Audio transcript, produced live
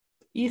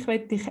ich will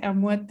dich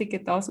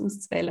ermutigen, das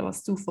auszuwählen,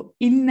 was du von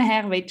innen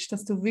her willst,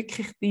 dass du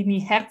wirklich deine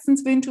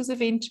Herzenswünsche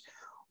herausfindest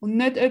und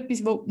nicht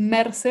etwas, wo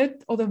man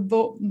sollte oder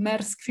wo man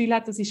das Gefühl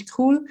hat, das ist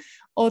cool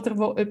oder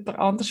wo jemand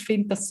anders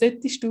findet, das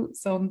solltest du,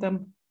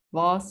 sondern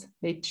was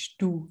willst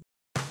du?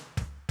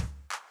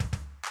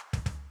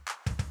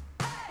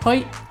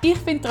 Hoi, ich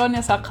bin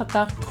Ronja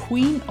Sakata,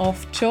 Queen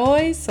of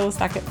Joy, so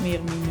sagen mir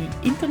meine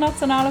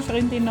internationalen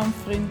Freundinnen und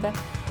Freunde.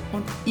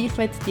 Und ich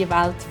will die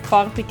Welt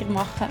farbiger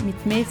machen,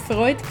 mit mehr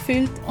Freude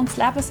gefüllt und das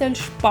Leben soll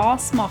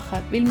Spass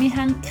machen, weil wir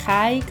haben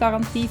keine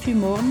Garantie für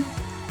morgen.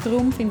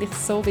 Darum finde ich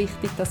es so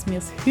wichtig, dass wir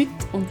es heute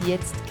und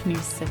jetzt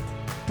geniessen.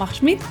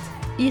 Machst du mit?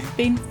 Ich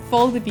bin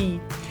voll dabei.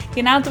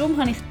 Genau darum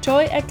habe ich die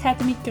Joy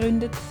Academy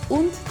gegründet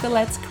und den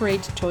Let's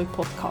Create Joy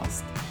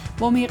Podcast,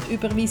 wo wir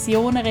über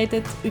Visionen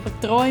reden, über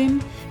Träume,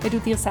 wie du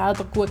dir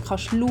selber gut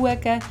schauen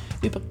kannst,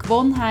 über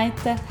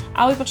Gewohnheiten,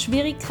 auch über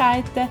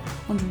Schwierigkeiten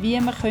und wie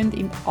wir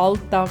im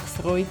Alltag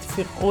Freude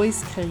für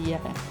uns kreieren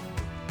können.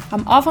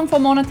 Am Anfang des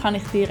Monats habe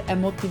ich dir eine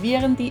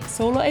motivierende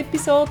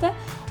Solo-Episode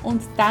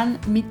und dann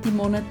Mitte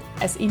Monat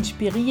ein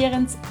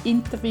inspirierendes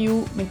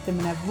Interview mit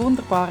einem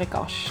wunderbaren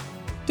Gast.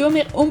 Tu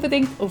mir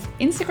unbedingt auf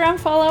Instagram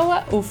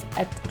followen, auf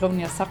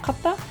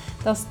 @ronjasakata,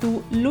 dass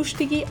du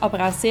lustige,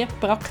 aber auch sehr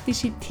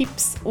praktische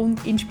Tipps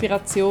und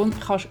Inspiration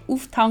kannst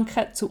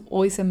auftanken zu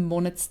unserem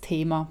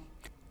Monatsthema.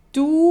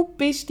 Du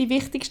bist die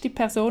wichtigste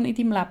Person in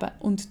deinem Leben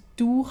und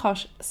du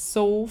kannst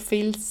so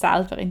viel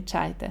selber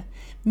entscheiden.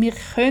 Wir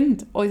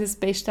können unser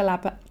bestes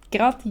Leben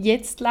gerade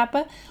jetzt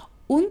leben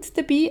und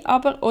dabei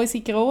aber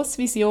unsere grosse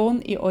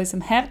Vision in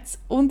unserem Herz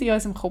und in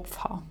unserem Kopf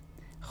haben.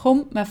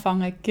 Komm, wir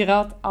fangen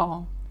gerade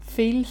an.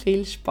 Viel,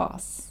 viel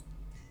Spass!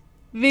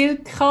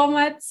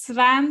 Willkommen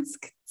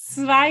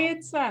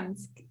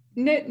 2022!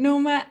 Nicht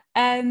nur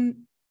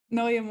ein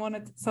neuer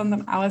Monat,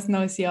 sondern auch ein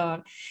neues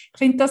Jahr. Ich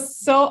finde das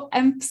so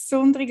ein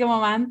besonderer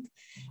Moment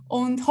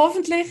und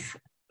hoffentlich,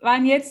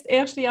 wenn jetzt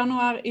 1.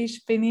 Januar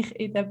ist, bin ich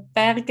in den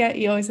Bergen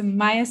in unserem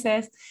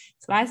Mayensäß.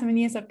 Das weiss man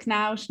nie so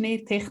genau,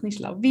 schneetechnisch,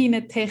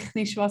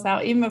 lawinentechnisch, was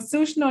auch immer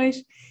sonst noch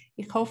ist.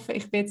 Ich hoffe,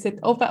 ich bin jetzt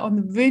dort oben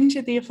und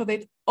wünsche dir von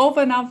dort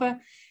oben runter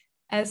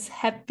ein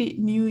Happy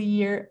New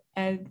Year,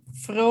 ein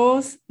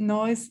frohes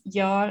neues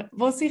Jahr,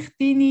 wo sich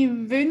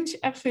deine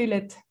Wünsche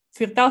erfüllen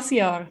für das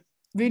Jahr.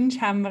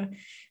 Wünsche haben wir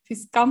für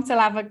das ganze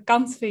Leben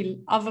ganz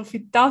viel, aber für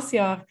das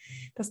Jahr,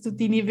 dass du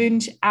deine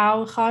Wünsche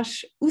auch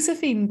kannst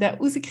herausfinden,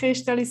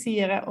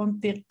 herauskristallisieren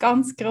und dir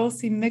ganz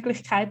grosse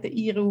Möglichkeiten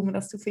einräumen,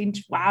 dass du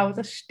findest, wow,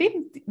 das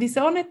stimmt,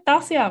 wieso nicht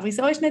das Jahr?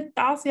 Wieso ist nicht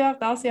das Jahr,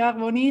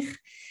 wo ich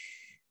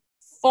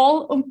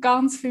voll und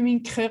ganz für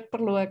meinen Körper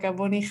schaue,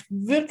 wo ich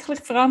wirklich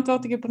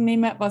Verantwortung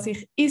übernehme, was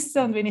ich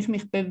esse und wie ich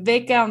mich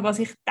bewege und was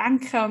ich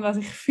denke und was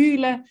ich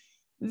fühle,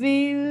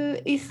 weil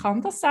ich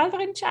kann das selber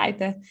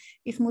entscheiden.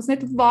 Ich muss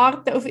nicht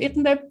warten auf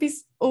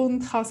irgendetwas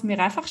und kann es mir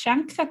einfach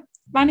schenken,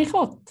 wenn ich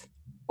will.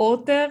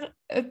 Oder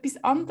etwas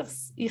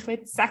anderes. Ich will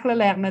segeln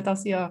lernen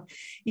das Jahr.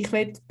 Ich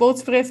will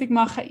Bootsprüfung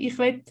machen.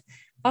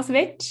 Was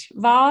willst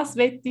du? Was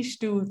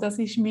willst du? Das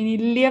ist meine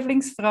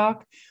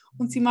Lieblingsfrage.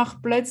 Und sie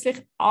macht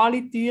plötzlich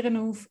alle Türen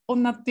auf.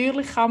 Und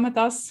natürlich kann man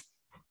das,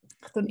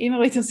 ich tue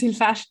immer wieder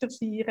Silvester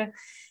feiern,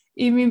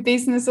 in meinem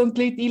Business und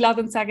die Leute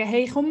einladen und sagen,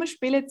 hey, komm, wir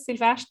spielen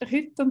Silvester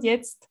heute und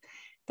jetzt,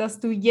 dass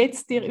du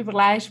jetzt dir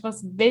überlegst,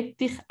 was will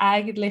ich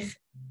eigentlich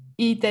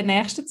in den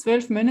nächsten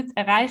 12 Monaten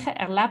erreichen,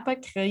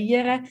 erleben,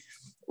 kreieren,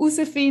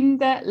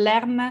 herausfinden,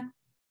 lernen.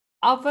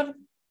 Aber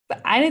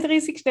der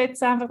 31.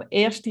 Dezember,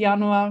 der 1.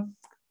 Januar,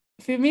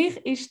 für mich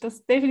ist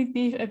das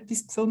definitiv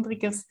etwas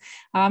Besonderes.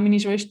 Meine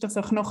Schwester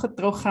so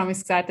knochentrocken haben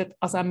gesagt hat,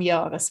 also am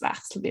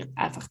Jahreswechsel wird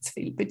einfach zu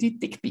viel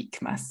Bedeutung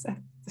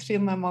beigemessen. Das war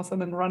immer mal so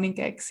ein Running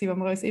Gag, den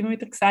wir uns immer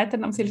wieder gesagt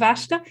haben am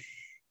Silvester.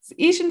 Es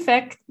ist ein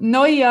Fakt,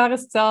 neue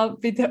Jahreszahl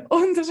bei der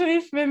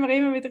Unterschrift, wenn wir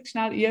immer wieder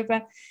schnell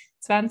üben.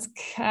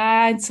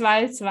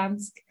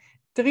 2022,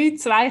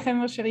 3-2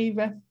 können wir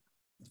schreiben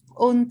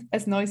und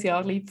ein neues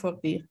Jahr liegt vor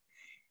dir.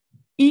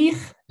 Ich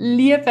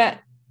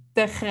liebe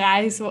den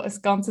Kreis, der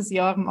ein ganzes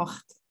Jahr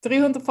macht.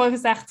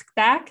 365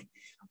 Tage.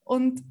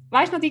 Und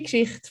weißt du noch die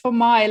Geschichte von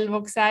Mael,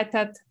 die gesagt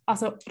hat,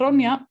 also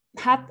Ronja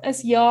hat ein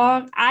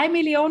Jahr 1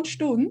 Million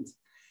Stunden.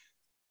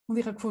 Und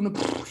ich habe gefunden,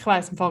 ich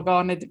weiss im Fall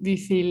gar nicht, wie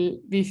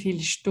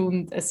viele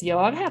Stunden ein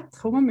Jahr hat.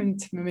 Komm, wir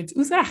müssen es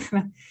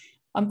ausrechnen.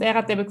 Und er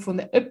hat eben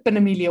gefunden, etwa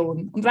 1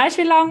 Million. Und weißt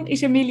du, wie lang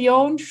ist 1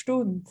 Million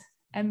Stunden?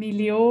 1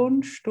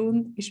 Million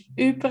Stunden ist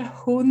über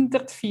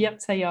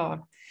 114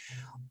 Jahre.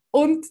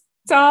 Und die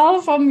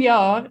Zahl vom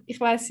Jahr, ich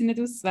weiss sie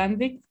nicht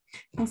auswendig,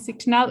 ich muss sie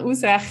schnell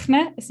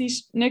ausrechnen, es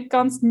ist nicht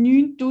ganz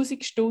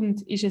 9000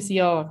 Stunden ist ein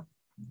Jahr.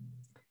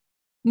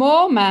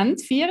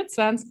 Moment,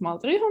 24 mal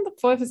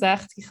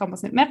 365, ich kann mir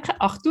es nicht merken,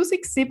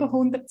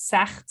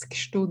 8760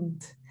 Stunden.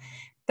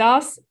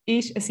 Das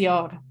ist ein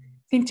Jahr.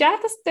 Findest du auch,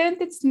 das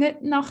tönt jetzt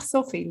nicht nach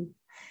so viel?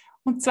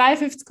 Und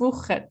 52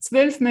 Wochen,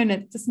 12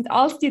 Monate, das sind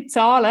all die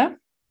Zahlen.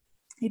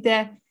 In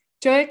der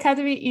Joy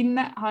Academy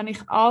habe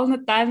ich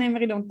allen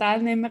Teilnehmerinnen und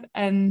Teilnehmern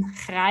einen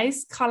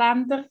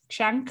Kreiskalender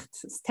geschenkt,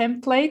 das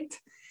Template.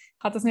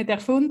 Ich habe das nicht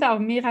erfunden,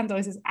 aber wir haben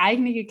uns ein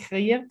eigenes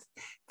kreiert.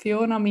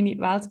 Fiona, meine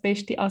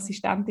weltbeste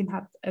Assistentin,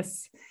 hat eine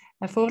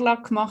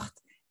Vorlage gemacht,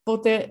 wo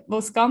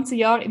das ganze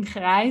Jahr im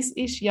Kreis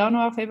ist,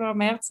 Januar, Februar,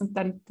 März und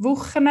dann die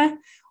Wochen.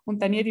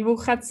 Und dann jede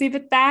Woche hat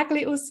 7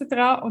 Tage aussen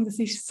dran. Und es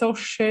ist so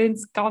schön,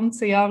 das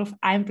ganze Jahr auf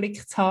einen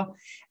Blick zu haben.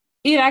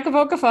 In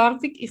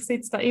regenbogenfarbig. Ich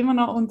sitze da immer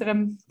noch unter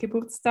einem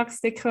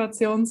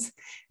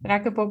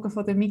Geburtstagsdekorationsregenbogen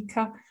von der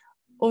Mika.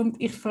 Und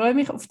ich freue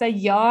mich auf den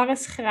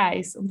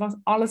Jahreskreis und was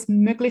alles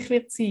möglich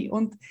wird sein.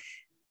 Und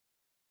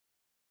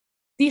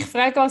dich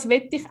frage, was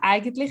will ich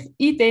eigentlich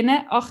in diesen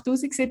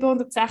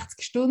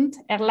 8760 Stunden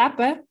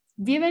erleben?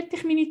 Wie will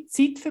ich meine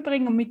Zeit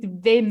verbringen und mit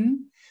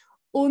wem?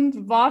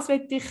 Und was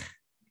will ich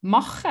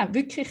machen?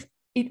 Wirklich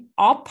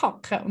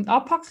anpacken. Und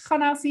anpacken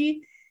kann auch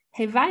sein,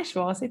 hey, weißt du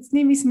was, jetzt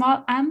nehme ich es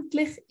mal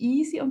endlich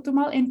easy und du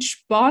mal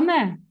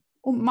entspannen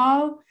und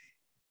mal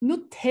nur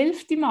die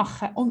Hälfte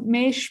machen und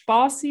mehr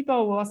Spass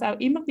einbauen, was auch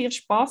immer dir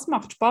Spass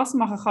macht. Spass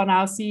machen kann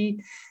auch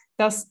sein,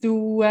 dass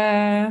du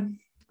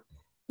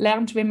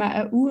lernst, wie man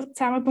eine Uhr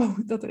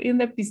zusammenbaut oder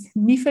irgendetwas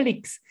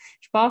Niffeliges.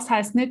 Spass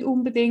heisst nicht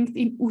unbedingt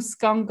in den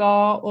Ausgang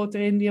gehen oder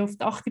irgendwie auf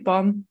die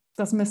Achterbahn,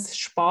 dass man das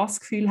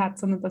Spassgefühl hat,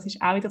 sondern das ist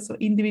auch wieder so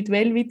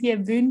individuell wie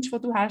die Wünsche, die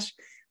du hast.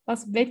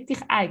 Was will ich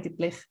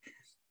eigentlich?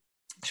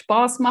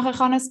 Spass machen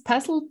kann ein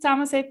Puzzle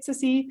zusammensetzen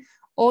sein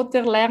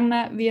oder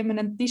lernen, wie man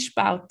einen Tisch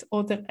baut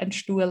oder einen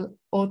Stuhl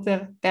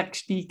oder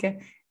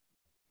Bergsteigen.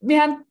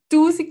 Wir haben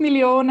 1000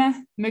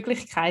 Millionen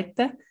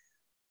Möglichkeiten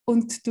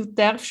und du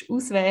darfst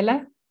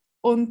auswählen.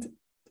 Und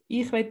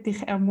ich möchte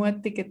dich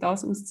ermutigen,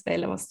 das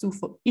auszuwählen, was du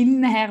von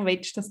innen her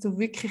willst, dass du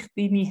wirklich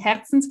deine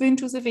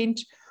Herzenswünsche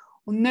herausfindest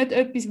und nicht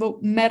etwas, wo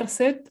man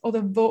sollte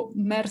oder wo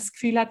man das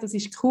Gefühl hat, das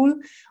ist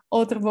cool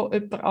oder wo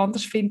jemand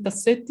anders findet,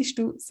 das solltest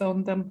du,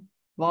 sondern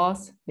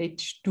was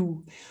willst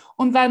du?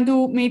 Und wenn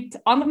du mit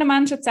anderen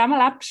Menschen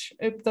zusammenlebst,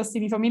 ob das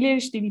deine Familie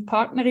ist, deine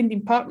Partnerin,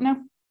 dein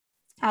Partner,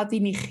 auch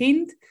deine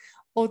Kinder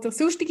oder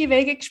sonstige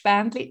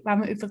Weggespendli, wenn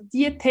man über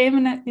diese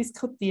Themen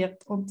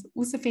diskutiert und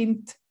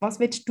herausfindet, was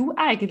willst du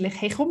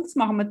eigentlich? Hey, komm, das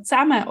machen wir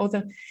zusammen.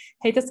 Oder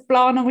hey, das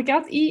planen wir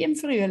gerade im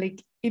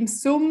Frühling. Im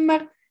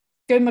Sommer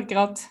gehen wir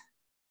gerade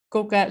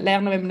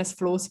lernen, wie man ein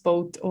Floß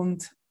baut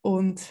und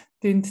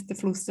den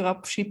Fluss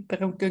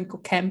abschippern und gehen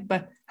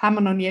campen. Haben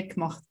wir noch nie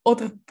gemacht.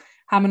 Oder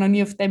haben wir noch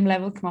nie auf dem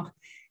Level gemacht.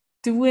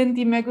 Tun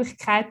die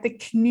Möglichkeiten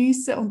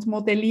geniessen und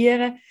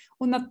modellieren.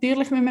 Und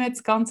natürlich müssen wir nicht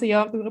das ganze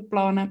Jahr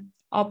durchplanen,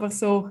 aber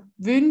so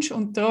Wünsche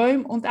und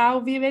Träume und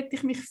auch, wie will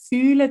ich mich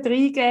fühlen,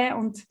 reingeben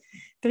und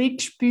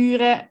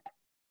reinspüren.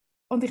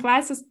 Und ich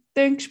weiss, dass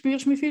du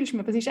spürst, wie fühlst du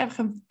mich, aber es ist einfach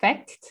ein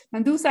Fakt.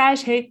 Wenn du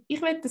sagst, hey, ich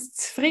will ein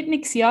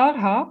zufriedenes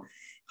Jahr haben,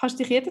 kannst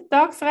du dich jeden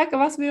Tag fragen,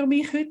 was würde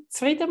mich heute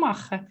zufrieden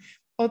machen?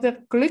 Oder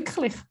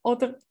glücklich?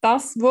 Oder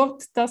das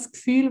Wort, das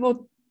Gefühl, das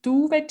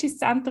du ins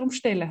Zentrum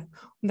stellen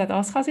willst. Und auch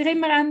das kann sich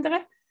immer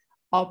ändern.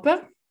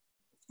 Aber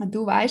wenn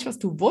du weißt, was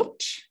du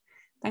willst,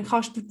 dann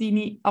kannst du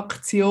deine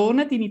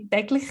Aktionen, deine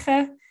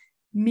täglichen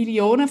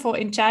Millionen von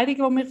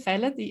Entscheidungen, die wir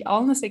fällen, in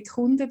allen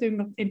Sekunden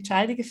wir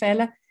Entscheidungen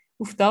fällen,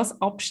 auf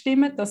das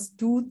abstimmen, dass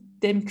du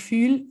dem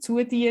Gefühl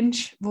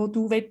zudienst, das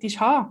du haben willst.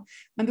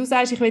 Wenn du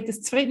sagst, ich will ein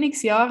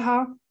zufriedenes Jahr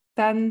haben,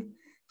 dann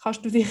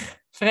kannst du dich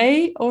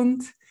frei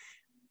und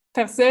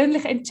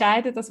persönlich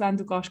entscheiden, dass wenn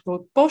du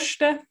posten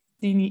gehst,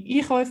 deine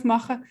Einkäufe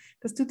machen,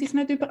 dass du dich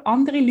nicht über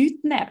andere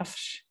Leute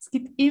nervst. Es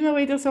gibt immer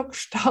wieder so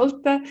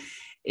Gestalten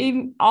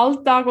im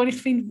Alltag, wo ich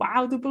finde,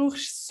 wow, du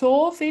brauchst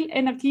so viel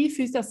Energie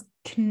für das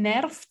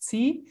genervt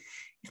sein.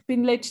 Ich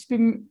bin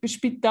letztens beim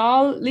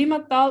Spital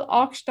Limmatal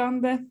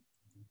angestanden,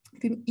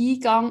 beim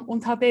Eingang,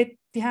 und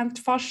die haben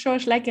fast schon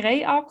eine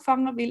Schlägerei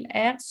angefangen, weil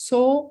er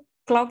so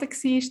geladen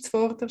war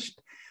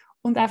zuvorderst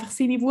und einfach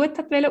seine Wut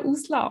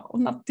auslassen.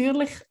 Und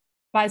natürlich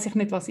weiss ich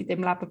nicht, was in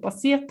dem Leben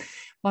passiert,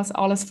 was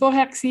alles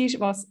vorher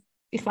war,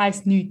 ich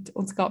weiss nichts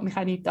und es geht mich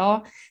auch nicht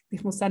an.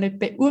 Ich muss es auch nicht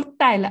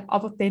beurteilen,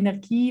 aber die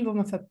Energie, die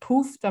man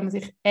verpufft, wenn man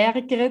sich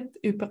ärgert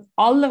über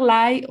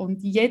allerlei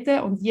und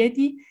jede und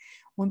jede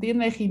und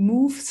irgendwelche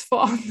Moves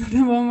von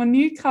anderen, wo man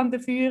nichts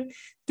dafür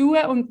tun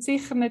kann und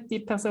sicher nicht die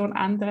Person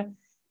ändern,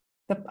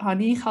 da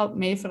habe ich halt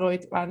mehr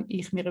Freude, wenn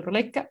ich mir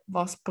überlege,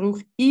 was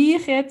brauche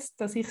ich jetzt,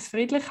 dass ich es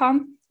friedlich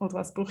habe, oder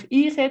was brauche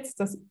ich jetzt,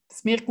 dass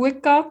es mir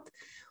gut geht.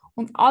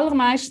 Und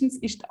allermeistens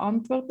ist die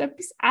Antwort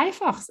etwas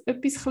Einfaches,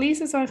 etwas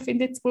Kleines. So, ich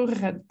finde, jetzt brauche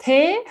ich einen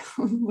Tee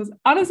und muss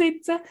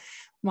sitzen,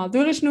 mal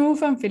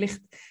durchschnaufen und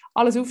vielleicht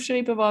alles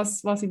aufschreiben,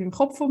 was in meinem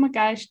Kopf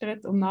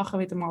herumgeistert, und nachher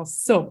wieder mal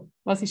so,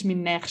 was ist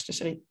mein nächster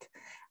Schritt?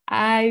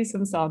 Eins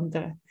ums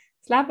andere.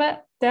 Das Leben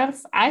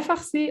darf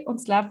einfach sein und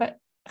das Leben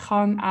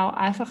kann auch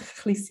einfach ein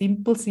bisschen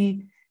simpel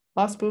sein.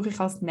 Was brauche ich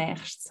als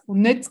nächstes?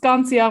 Und nicht das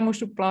ganze Jahr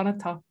musst du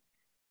geplant haben.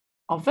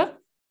 Aber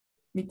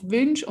mit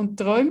Wünschen und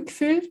Träumen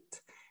gefüllt,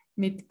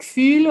 mit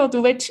Gefühlen, die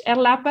du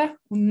erleben willst.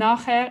 Und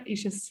nachher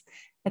ist es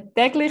ein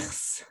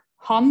tägliches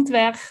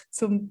Handwerk,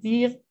 um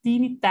dir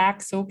deine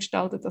Tage so zu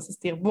gestalten, dass es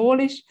dir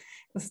wohl ist,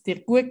 dass es dir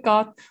gut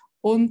geht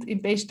und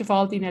im besten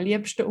Fall deinen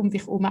Liebsten um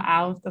dich herum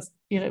auch, dass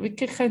ihr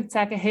wirklich könnt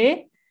sagen,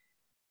 hey,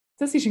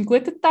 das war ein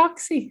guter Tag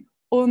gewesen.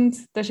 Und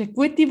das war eine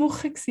gute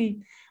Woche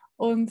gewesen.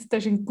 Und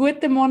das war ein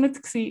guter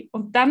Monat.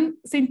 Und dann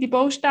sind die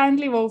Bausteine,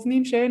 die auf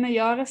meinem schönen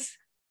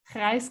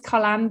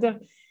Jahreskreiskalender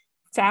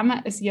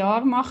zusammen ein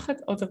Jahr machen,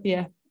 oder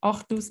die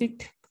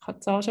 8000, ich habe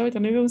die Zahl schon wieder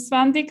nicht mehr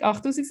auswendig,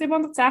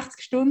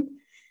 8760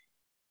 Stunden.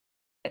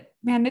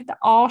 Wir haben nicht den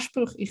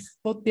Anspruch, ich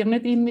will dir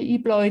nicht immer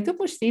einbläuen, du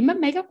musst es immer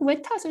mega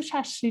gut haben, sonst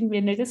hast du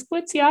irgendwie nicht ein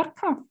gutes Jahr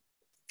gehabt.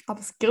 Aber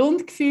das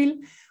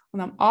Grundgefühl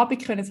und am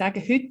Abend können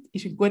sagen, heute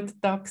war ein guter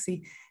Tag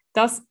gewesen.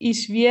 Das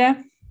ist wie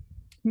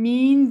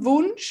mein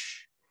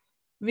Wunsch,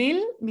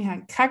 weil wir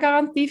haben keine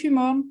Garantie für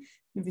morgen,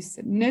 wir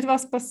wissen nicht,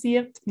 was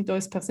passiert, mit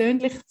uns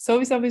persönlich,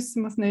 sowieso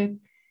wissen wir es nicht.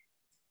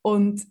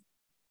 Und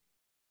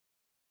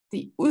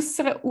die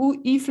äußeren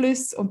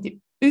Einflüsse und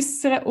die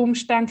äußeren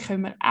Umstände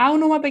können wir auch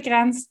nur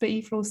begrenzt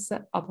beeinflussen,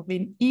 aber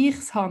wenn ich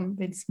es habe,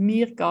 wenn es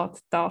mir geht,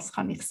 das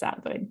kann ich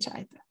selber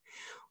entscheiden.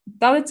 Und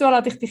dazu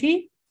lade ich dich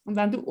ein, und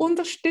wenn du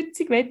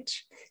Unterstützung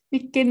willst,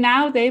 mit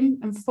genau dem,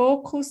 einem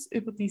Fokus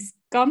über dein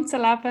ganze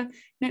Leben,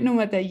 nicht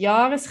nur den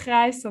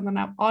Jahreskreis, sondern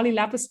auch alle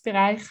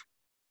Lebensbereiche,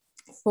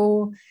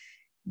 von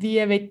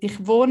wie will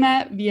ich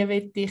wohnen, wie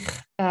will ich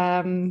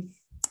mein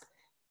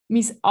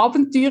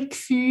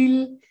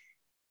Abenteuergefühl,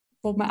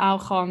 wo man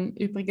auch kann,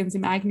 übrigens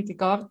im eigenen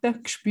Garten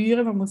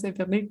spüren. Man muss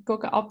eben nicht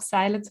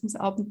abseilen, um das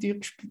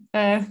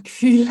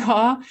Abenteuergefühl zu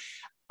haben.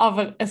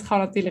 Aber es kann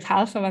natürlich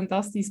helfen, wenn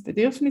das dein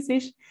Bedürfnis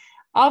ist.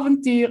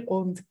 Abenteuer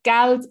und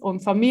Geld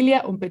und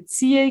Familie und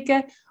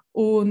Beziehungen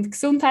und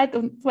Gesundheit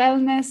und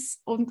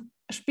Wellness und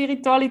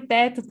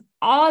Spiritualität und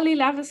alle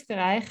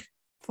Lebensbereiche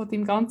von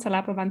deinem ganzen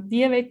Leben, wenn du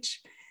die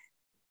willst,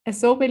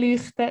 so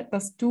beleuchten,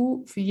 dass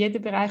du für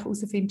jeden Bereich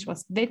herausfindest,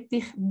 was will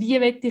ich, wie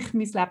will ich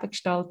mein Leben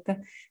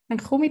gestalten, dann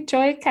komm in die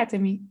Joy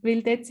Academy,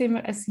 weil dort sind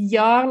wir ein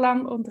Jahr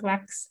lang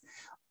unterwegs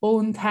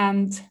und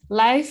haben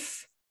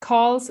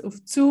Live-Calls auf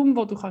Zoom,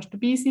 wo du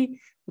dabei sein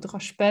kannst, wo du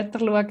später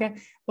schauen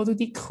kannst, wo du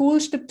die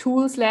coolsten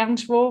Tools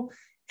lernst, wo,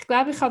 ich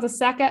glaube, ich kann das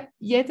sagen,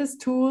 jedes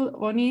Tool,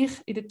 das ich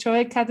in der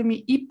Joy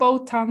Academy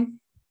eingebaut habe,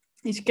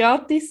 ist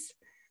gratis.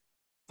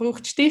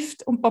 Braucht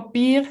Stift und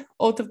Papier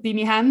oder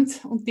deine Hände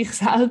und dich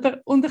selber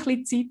und ein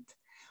bisschen Zeit.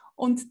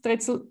 Und die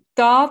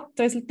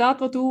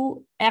Resultate, die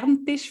du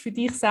erntest für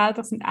dich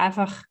selber, sind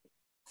einfach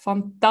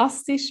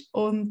fantastisch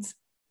und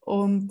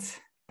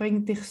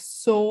bringen dich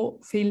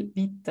so viel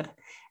weiter.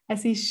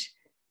 Es ist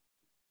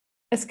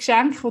ein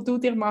Geschenk, das du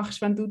dir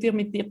machst, wenn du dir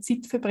mit dir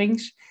Zeit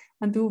verbringst,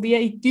 wenn du wie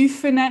in die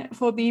Tiefen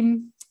von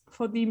deinem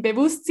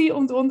Bewusstsein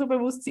und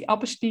Unterbewusstsein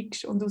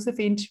absteigst und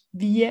herausfindest,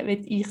 wie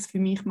will ich es für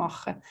mich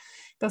machen.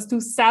 Dass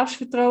du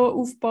Selbstvertrauen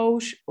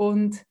aufbaust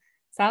und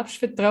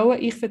Selbstvertrauen,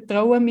 ich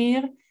vertraue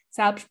mir,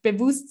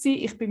 Selbstbewusstsein,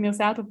 ich bin mir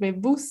selber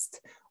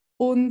bewusst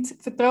und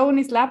Vertrauen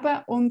ins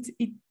Leben und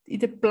in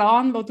den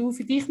Plan, den du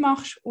für dich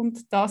machst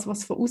und das,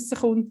 was von außen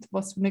kommt,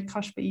 was du nicht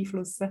kannst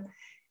beeinflussen.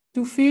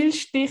 Du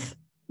fühlst dich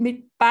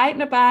mit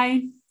beiden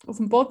Beinen auf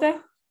dem Boden,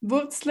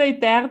 Wurzeln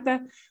in der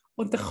Erde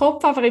und der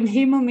Kopf aber im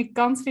Himmel mit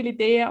ganz vielen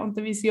Ideen und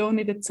der Vision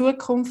in der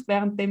Zukunft,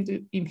 während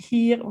du im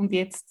Hier und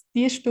Jetzt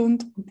die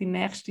Stunde und die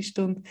nächste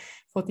Stunde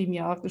von deinem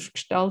Jahr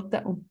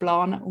gestalten und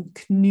planen und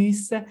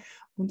geniessen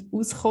und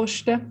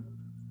auskosten.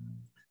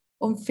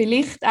 Und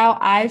vielleicht auch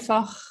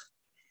einfach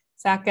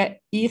sagen,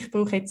 ich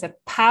brauche jetzt eine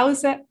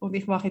Pause und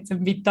ich mache jetzt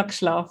einen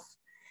Mittagsschlaf.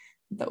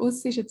 Und da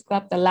aussen ist jetzt,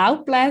 glaube ich, der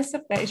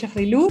Laubbläser, der ist ein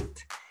bisschen laut.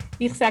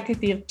 Ich sage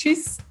dir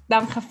Tschüss,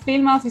 danke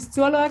vielmals fürs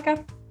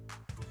Zuschauen.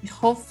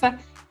 Ich hoffe,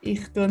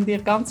 ich tue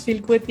dir ganz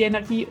viel gute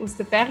Energie aus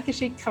den Bergen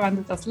schicken, wenn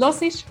du das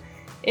hörst.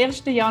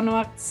 1.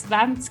 Januar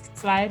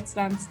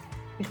 2022.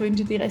 Ich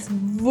wünsche dir ein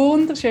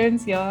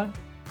wunderschönes Jahr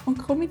und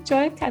komm in die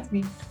Joy Academy.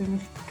 Ich würde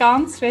mich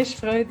ganz fest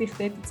freuen, dich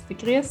dort zu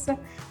begrüßen.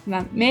 Und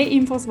wenn du mehr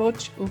Infos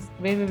willst, auf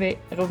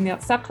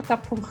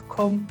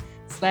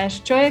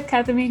www.ronjasakata.com/Joy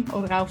Academy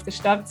oder auch auf der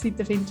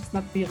Startseite findest du es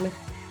natürlich.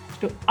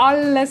 Du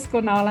alles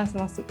nachlesen,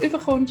 was du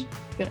bekommst,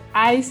 für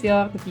ein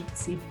Jahr dabei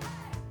zu sein.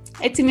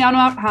 Jetzt im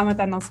Januar haben wir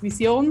dann als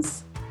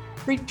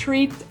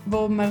Visionsretreat,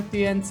 wo wir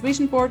ein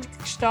Vision-Board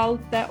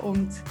gestalten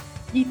und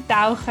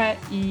eintauchen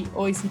in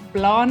unsere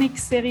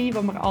Planungsserie,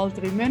 wo wir alle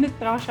 3 Monate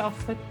daran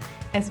arbeiten.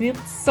 Es wird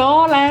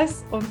so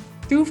les und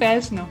du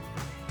fehlst noch.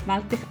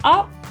 Melde dich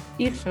an,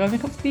 ich freue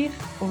mich auf dich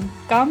und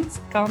ganz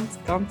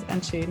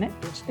einen schönen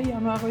 1.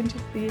 Januar wünsche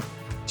ich dir.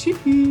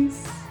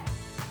 Tschüss!